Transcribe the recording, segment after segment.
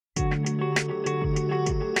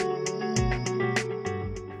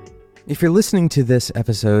If you're listening to this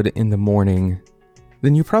episode in the morning,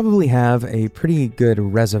 then you probably have a pretty good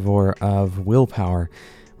reservoir of willpower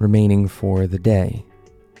remaining for the day.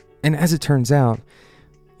 And as it turns out,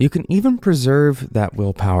 you can even preserve that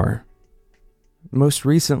willpower. Most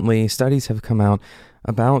recently, studies have come out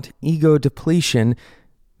about ego depletion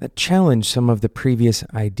that challenge some of the previous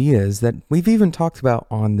ideas that we've even talked about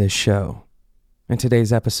on this show. In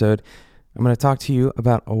today's episode, I'm going to talk to you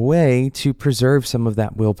about a way to preserve some of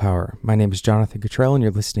that willpower. My name is Jonathan Cottrell, and you're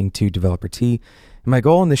listening to Developer Tea. And my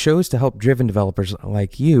goal on the show is to help driven developers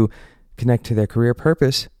like you connect to their career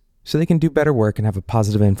purpose so they can do better work and have a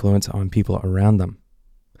positive influence on people around them.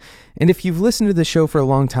 And if you've listened to the show for a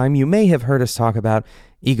long time, you may have heard us talk about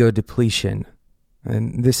ego depletion.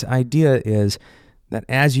 And this idea is that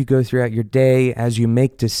as you go throughout your day, as you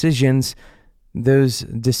make decisions, those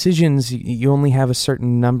decisions, you only have a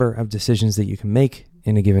certain number of decisions that you can make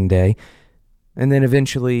in a given day. And then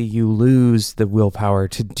eventually you lose the willpower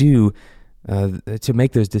to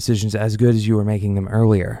make those decisions as good as you were making them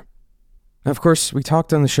earlier. Of course, we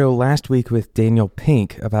talked on the show last week with Daniel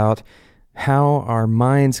Pink about how our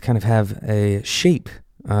minds kind of have a shape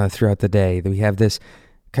throughout the day, that we have this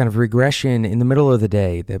kind of regression in the middle of the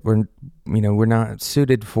day, that we're not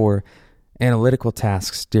suited for analytical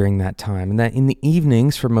tasks during that time, and that in the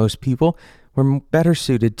evenings, for most people, we're better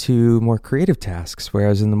suited to more creative tasks,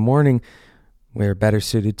 whereas in the morning, we're better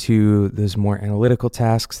suited to those more analytical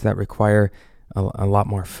tasks that require a lot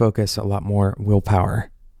more focus, a lot more willpower.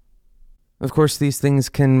 Of course, these things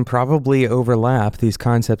can probably overlap, these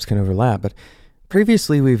concepts can overlap, but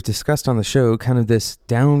previously we've discussed on the show kind of this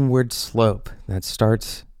downward slope that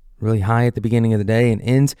starts really high at the beginning of the day and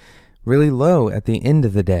ends really low at the end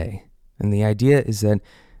of the day. And the idea is that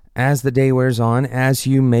as the day wears on, as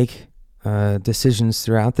you make decisions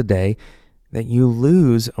throughout the day, that you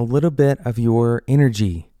lose a little bit of your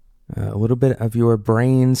energy, a little bit of your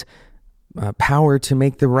brain's power to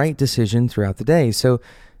make the right decision throughout the day. So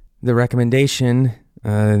the recommendation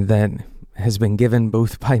that has been given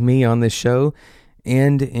both by me on this show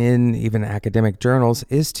and in even academic journals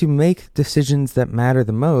is to make decisions that matter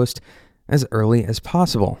the most as early as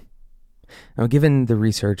possible. Now, given the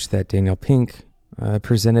research that Daniel Pink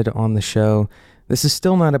presented on the show, this is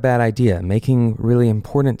still not a bad idea. Making really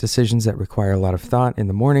important decisions that require a lot of thought in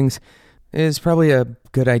the mornings is probably a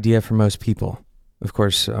good idea for most people. Of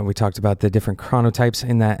course, we talked about the different chronotypes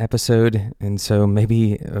in that episode, and so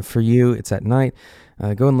maybe for you, it's at night.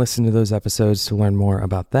 Go and listen to those episodes to learn more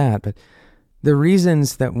about that. But the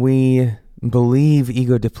reasons that we believe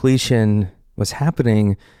ego depletion was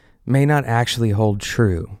happening may not actually hold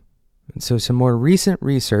true. And so some more recent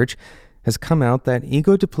research has come out that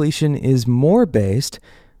ego depletion is more based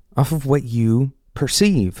off of what you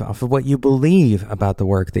perceive, off of what you believe about the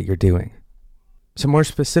work that you're doing. So more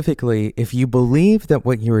specifically, if you believe that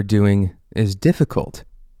what you are doing is difficult,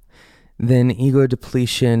 then ego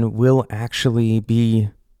depletion will actually be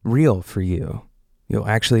real for you. You'll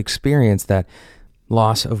actually experience that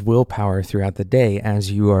loss of willpower throughout the day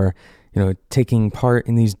as you are, taking part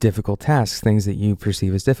in these difficult tasks, things that you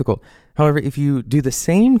perceive as difficult. However, if you do the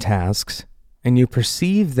same tasks and you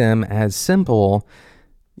perceive them as simple,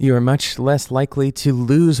 you are much less likely to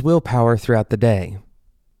lose willpower throughout the day.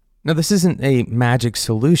 Now, this isn't a magic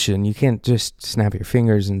solution. You can't just snap your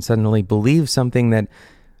fingers and suddenly believe something that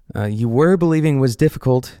you were believing was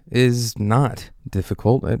difficult is not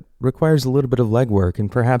difficult. It requires a little bit of legwork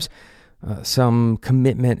and perhaps some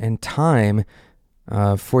commitment and time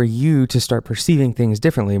for you to start perceiving things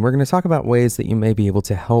differently. And we're going to talk about ways that you may be able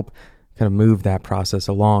to help kind of move that process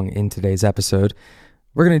along in today's episode.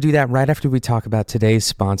 We're going to do that right after we talk about today's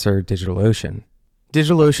sponsor, DigitalOcean.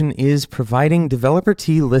 DigitalOcean is providing Developer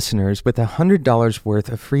Tea listeners with $100 worth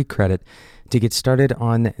of free credit to get started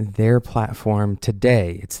on their platform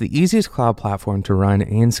today. It's the easiest cloud platform to run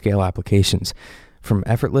and scale applications. From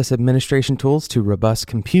effortless administration tools to robust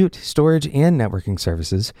compute, storage, and networking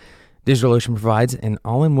services, DigitalOcean provides an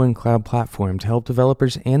all-in-one cloud platform to help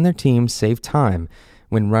developers and their teams save time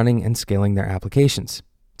when running and scaling their applications.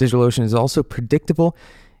 DigitalOcean is also predictable,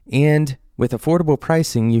 and with affordable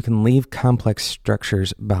pricing, you can leave complex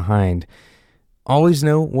structures behind. Always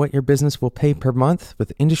know what your business will pay per month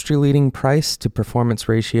with industry-leading price to performance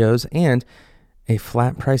ratios and a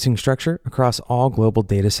flat pricing structure across all global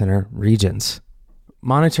data center regions.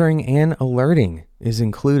 Monitoring and alerting is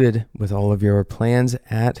included with all of your plans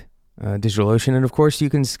at DigitalOcean. And of course, you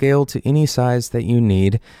can scale to any size that you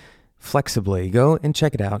need flexibly. Go and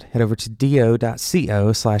check it out. Head over to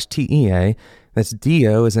do.co/TEA. That's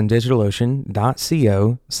do as in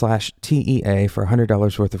DigitalOcean.co/TEA for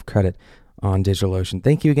 $100 worth of credit on DigitalOcean.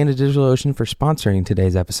 Thank you again to DigitalOcean for sponsoring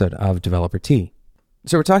today's episode of Developer Tea.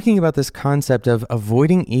 So we're talking about this concept of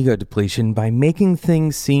avoiding ego depletion by making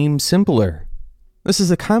things seem simpler. This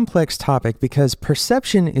is a complex topic because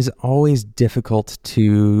perception is always difficult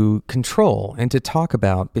to control and to talk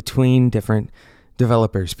about between different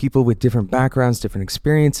developers, people with different backgrounds, different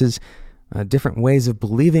experiences, different ways of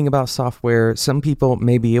believing about software. Some people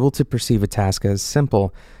may be able to perceive a task as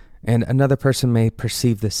simple, and another person may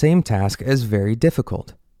perceive the same task as very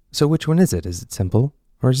difficult. So which one is it? Is it simple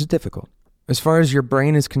or is it difficult? As far as your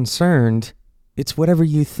brain is concerned, it's whatever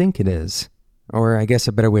you think it is. Or I guess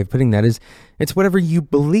a better way of putting that is, it's whatever you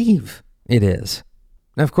believe it is.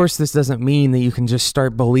 Now, of course, this doesn't mean that you can just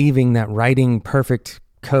start believing that writing perfect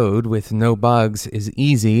code with no bugs is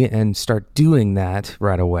easy and start doing that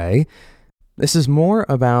right away. This is more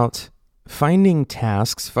about finding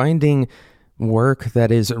tasks, finding work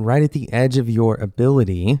that is right at the edge of your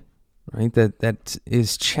ability, right? That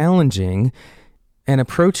is challenging, and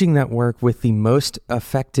approaching that work with the most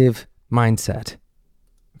effective mindset.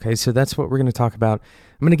 Okay, so that's what we're going to talk about.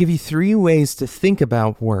 I'm going to give you 3 ways to think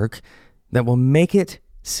about work that will make it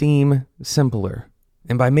seem simpler.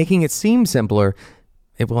 And by making it seem simpler,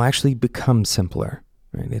 it will actually become simpler.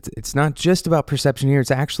 Right? It's not just about perception here. It's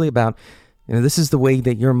actually about, this is the way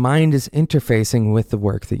that your mind is interfacing with the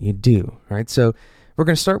work that you do. Right? So we're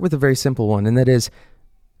going to start with a very simple one, and that is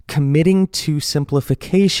committing to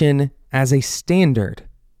simplification as a standard.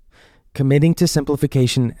 Committing to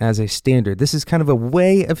simplification as a standard. This is kind of a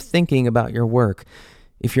way of thinking about your work.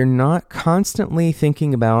 If you're not constantly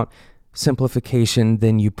thinking about simplification,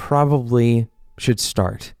 then you probably should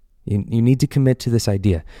start. You need to commit to this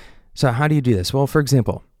idea. So how do you do this? Well, for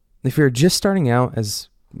example, if you're just starting out as,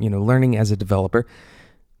 learning as a developer,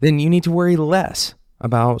 then you need to worry less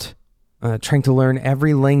about trying to learn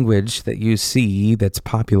every language that you see that's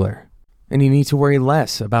popular. And you need to worry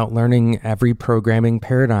less about learning every programming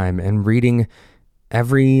paradigm and reading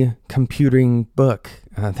every computing book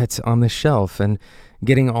that's on the shelf and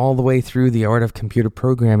getting all the way through the art of computer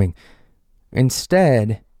programming.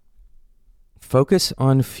 Instead, focus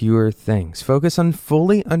on fewer things. Focus on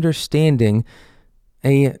fully understanding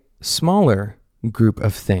a smaller group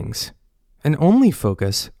of things, and only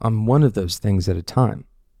focus on one of those things at a time.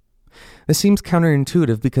 This seems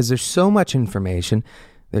counterintuitive because there's so much information.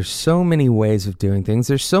 There's so many ways of doing things.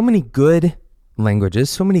 There's so many good languages,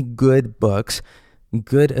 so many good books,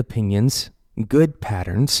 good opinions, good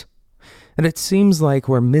patterns, and it seems like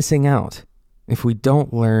we're missing out if we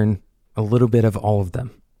don't learn a little bit of all of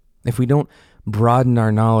them, if we don't broaden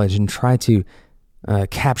our knowledge and try to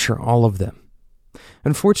capture all of them.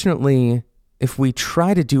 Unfortunately, if we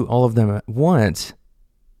try to do all of them at once,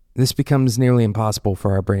 this becomes nearly impossible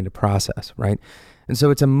for our brain to process, right? And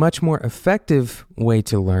so it's a much more effective way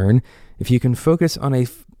to learn if you can focus on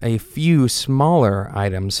a few smaller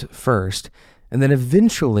items first, and then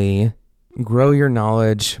eventually grow your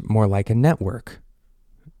knowledge more like a network.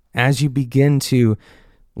 As you begin to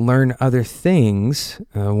learn other things,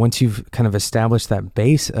 once you've kind of established that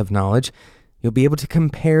base of knowledge, you'll be able to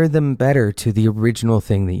compare them better to the original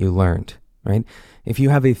thing that you learned, right? If you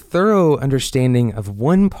have a thorough understanding of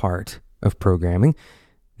one part of programming,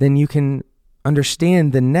 then you can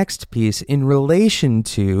understand the next piece in relation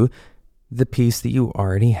to the piece that you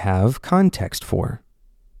already have context for.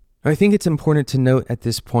 I think it's important to note at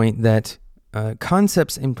this point that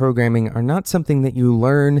concepts in programming are not something that you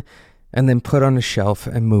learn and then put on a shelf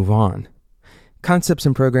and move on. Concepts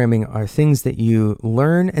in programming are things that you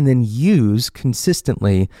learn and then use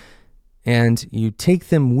consistently, and you take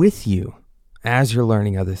them with you as you're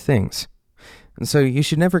learning other things. And so you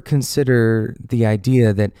should never consider the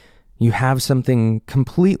idea that you have something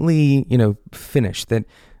completely, finished, that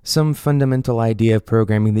some fundamental idea of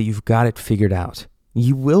programming that you've got it figured out.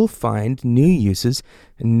 You will find new uses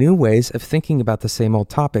and new ways of thinking about the same old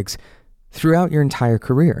topics throughout your entire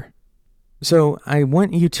career. So I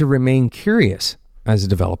want you to remain curious as a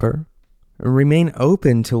developer, remain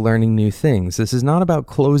open to learning new things. This is not about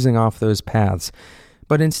closing off those paths,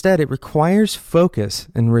 but instead it requires focus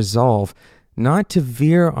and resolve not to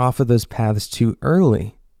veer off of those paths too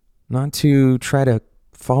early, not to try to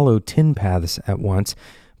follow 10 paths at once,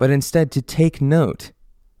 but instead to take note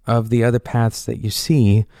of the other paths that you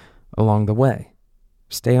see along the way.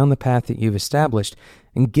 Stay on the path that you've established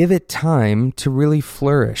and give it time to really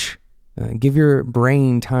flourish. Give your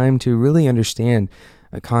brain time to really understand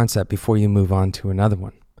a concept before you move on to another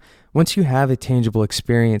one. Once you have a tangible,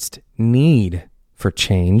 experienced need for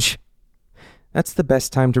change, that's the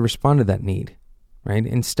best time to respond to that need, right?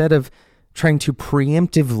 Instead of trying to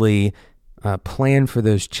preemptively plan for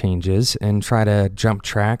those changes and try to jump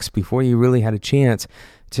tracks before you really had a chance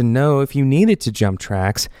to know if you needed to jump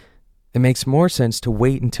tracks, it makes more sense to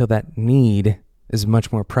wait until that need is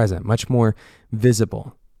much more present, much more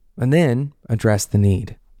visible, and then address the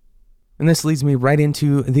need. And this leads me right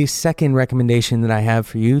into the second recommendation that I have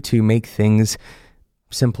for you to make things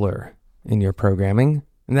simpler in your programming,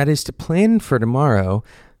 and that is to plan for tomorrow,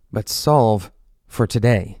 but solve for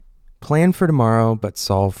today. Plan for tomorrow, but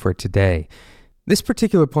solve for today. This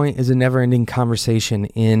particular point is a never-ending conversation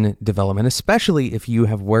in development, especially if you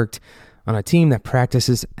have worked on a team that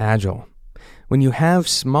practices Agile. When you have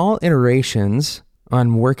small iterations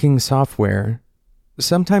on working software,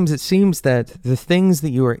 sometimes it seems that the things that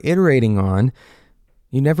you are iterating on,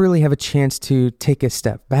 you never really have a chance to take a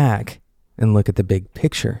step back and look at the big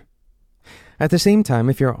picture. At the same time,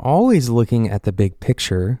 if you're always looking at the big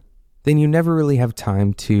picture, then you never really have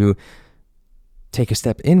time to take a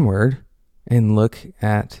step inward and look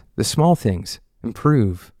at the small things,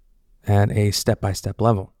 improve at a step-by-step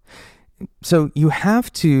level. So you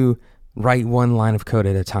have to write one line of code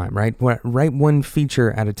at a time, right? Write one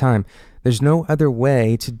feature at a time. There's no other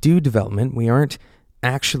way to do development. We aren't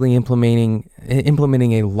actually implementing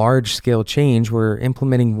a large-scale change. We're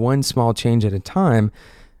implementing one small change at a time.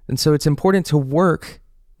 And so it's important to work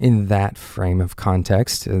in that frame of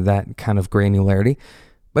context, that kind of granularity.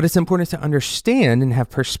 But it's important to understand and have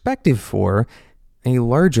perspective for a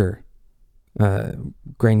larger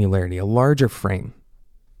granularity, a larger frame.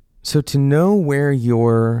 So to know where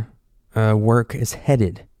your work is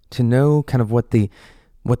headed, to know kind of what the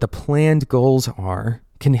planned goals are,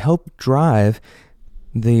 can help drive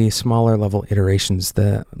the smaller level iterations,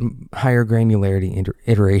 the higher granularity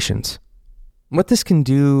iterations. What this can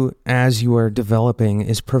do as you are developing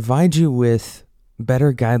is provide you with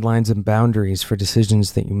better guidelines and boundaries for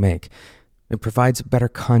decisions that you make. It provides better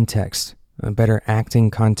context, a better acting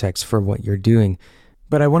context for what you're doing.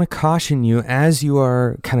 But I want to caution you, as you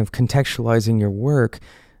are kind of contextualizing your work,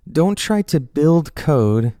 don't try to build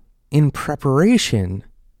code in preparation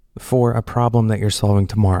for a problem that you're solving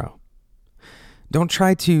tomorrow. Don't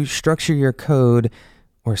try to structure your code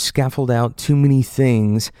or scaffold out too many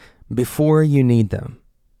things before you need them.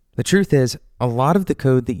 The truth is, a lot of the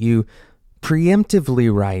code that you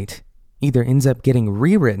preemptively write either ends up getting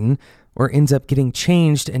rewritten or ends up getting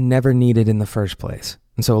changed and never needed in the first place.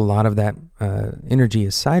 And so a lot of that energy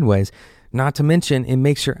is sideways. Not to mention, it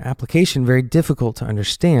makes your application very difficult to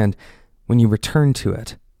understand when you return to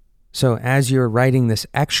it. So as you're writing this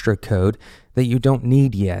extra code that you don't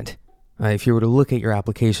need yet, if you were to look at your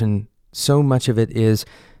application, so much of it is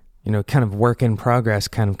kind of work in progress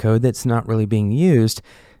kind of code that's not really being used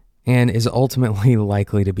and is ultimately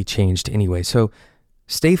likely to be changed anyway. So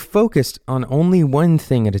stay focused on only one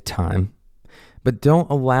thing at a time, but don't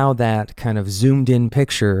allow that kind of zoomed in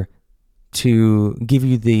picture to give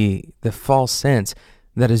you the false sense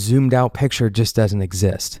that a zoomed out picture just doesn't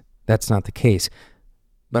exist. That's not the case.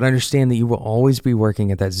 But understand that you will always be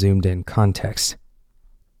working at that zoomed in context.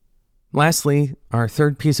 Lastly, our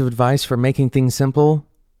third piece of advice for making things simple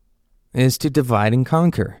is to divide and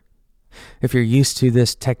conquer. If you're used to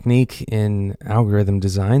this technique in algorithm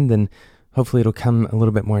design, then hopefully it'll come a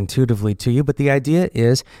little bit more intuitively to you. But the idea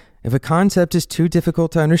is, if a concept is too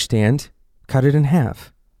difficult to understand, cut it in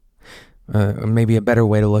half. Maybe a better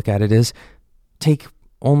way to look at it is take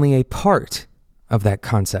only a part of that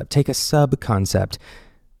concept. Take a sub-concept.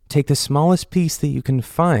 Take the smallest piece that you can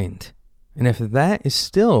find. And if that is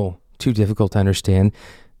still too difficult to understand,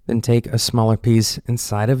 then take a smaller piece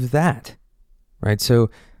inside of that, right? So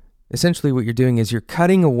essentially what you're doing is you're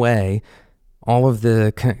cutting away all of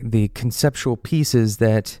the conceptual pieces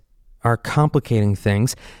that are complicating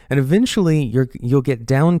things, and eventually you'll get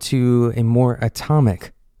down to a more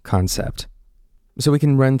atomic concept. So we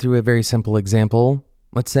can run through a very simple example.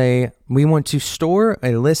 Let's say we want to store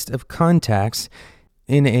a list of contacts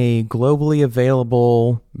in a globally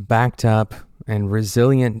available, backed up, and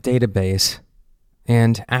resilient database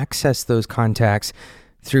and access those contacts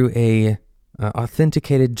through a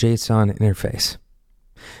authenticated JSON interface.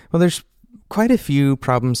 Well, there's quite a few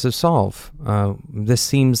problems to solve. This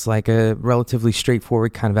seems like a relatively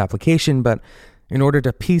straightforward kind of application, but in order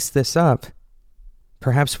to piece this up,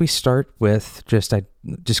 perhaps we start with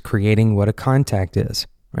just creating what a contact is,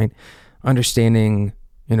 right? Understanding,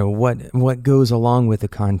 what goes along with a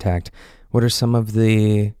contact. What are some of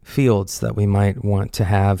the fields that we might want to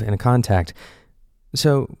have in a contact?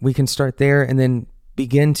 So we can start there and then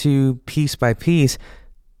begin to, piece by piece,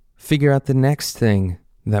 figure out the next thing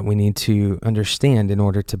that we need to understand in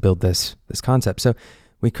order to build this concept. So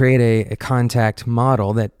we create a contact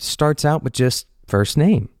model that starts out with just first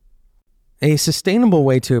name. A sustainable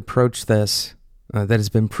way to approach this that has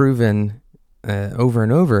been proven over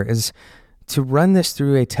and over is to run this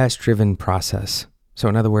through a test-driven process. So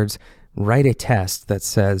in other words, write a test that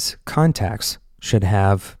says contacts should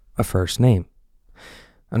have a first name.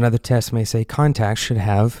 Another test may say contacts should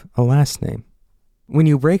have a last name. When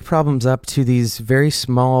you break problems up to these very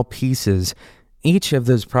small pieces, each of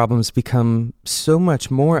those problems become so much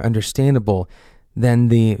more understandable than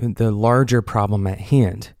the larger problem at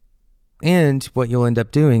hand. And what you'll end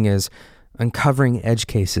up doing is uncovering edge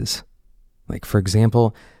cases. Like, for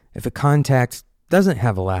example, if a contact doesn't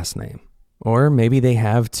have a last name, or maybe they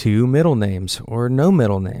have 2 middle names or no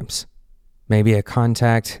middle names. Maybe a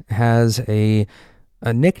contact has a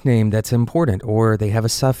nickname that's important, or they have a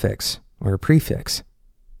suffix or a prefix.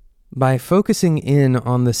 By focusing in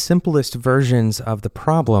on the simplest versions of the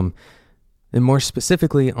problem, and more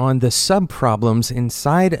specifically on the sub-problems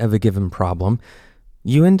inside of a given problem,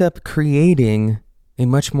 you end up creating a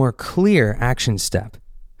much more clear action step.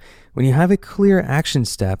 When you have a clear action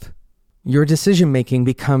step, your decision-making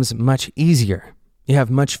becomes much easier. You have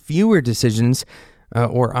much fewer decisions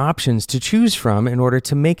or options to choose from in order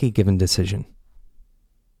to make a given decision.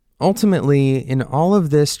 Ultimately, in all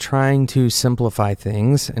of this trying to simplify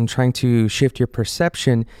things and trying to shift your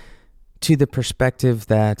perception to the perspective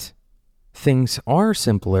that things are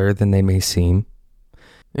simpler than they may seem,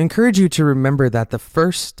 I encourage you to remember that the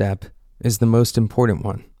first step is the most important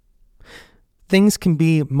one. Things can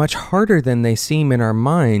be much harder than they seem in our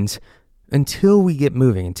minds until we get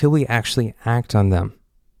moving, until we actually act on them.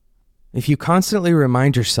 If you constantly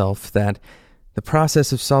remind yourself that the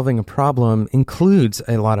process of solving a problem includes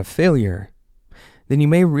a lot of failure, then you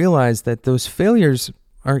may realize that those failures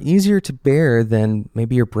are easier to bear than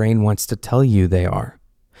maybe your brain wants to tell you they are.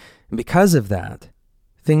 And because of that,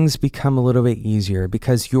 things become a little bit easier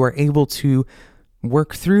because you are able to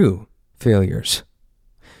work through failures.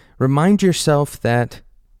 Remind yourself that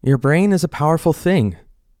your brain is a powerful thing,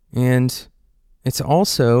 and it's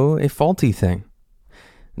also a faulty thing.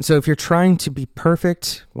 And so if you're trying to be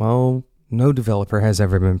perfect, well, no developer has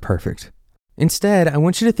ever been perfect. Instead, I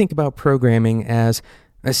want you to think about programming as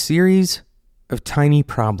a series of tiny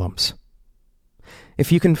problems.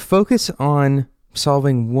 If you can focus on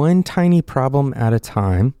solving one tiny problem at a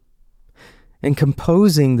time and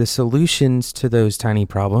composing the solutions to those tiny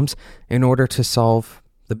problems in order to solve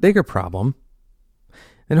the bigger problem,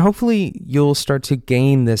 then hopefully you'll start to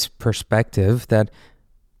gain this perspective that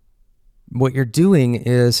what you're doing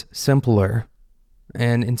is simpler.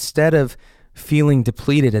 And instead of feeling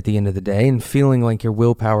depleted at the end of the day and feeling like your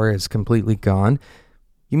willpower is completely gone,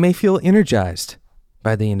 you may feel energized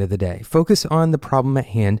by the end of the day. Focus on the problem at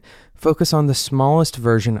hand. Focus on the smallest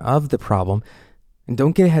version of the problem, and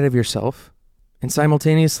don't get ahead of yourself. And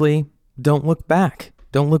simultaneously, don't look back.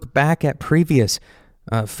 Don't look back at previous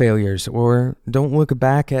failures, or don't look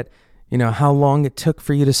back at how long it took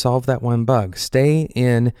for you to solve that one bug. Stay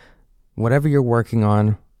in whatever you're working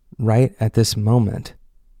on right at this moment.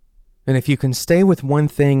 And if you can stay with one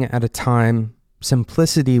thing at a time,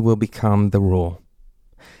 simplicity will become the rule.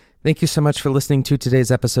 Thank you so much for listening to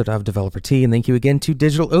today's episode of Developer Tea, and thank you again to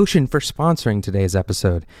DigitalOcean for sponsoring today's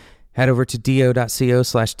episode. Head over to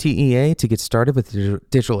do.co/TEA to get started with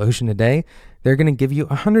DigitalOcean today. They're going to give you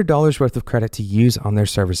 $100 worth of credit to use on their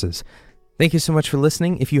services. Thank you so much for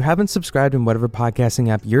listening. If you haven't subscribed in whatever podcasting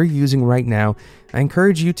app you're using right now, I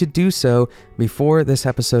encourage you to do so before this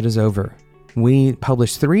episode is over. We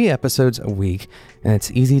publish 3 episodes a week, and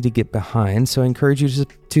it's easy to get behind, so I encourage you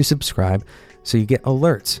to subscribe so you get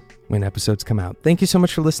alerts when episodes come out. Thank you so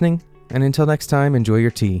much for listening, and until next time, enjoy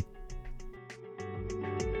your tea.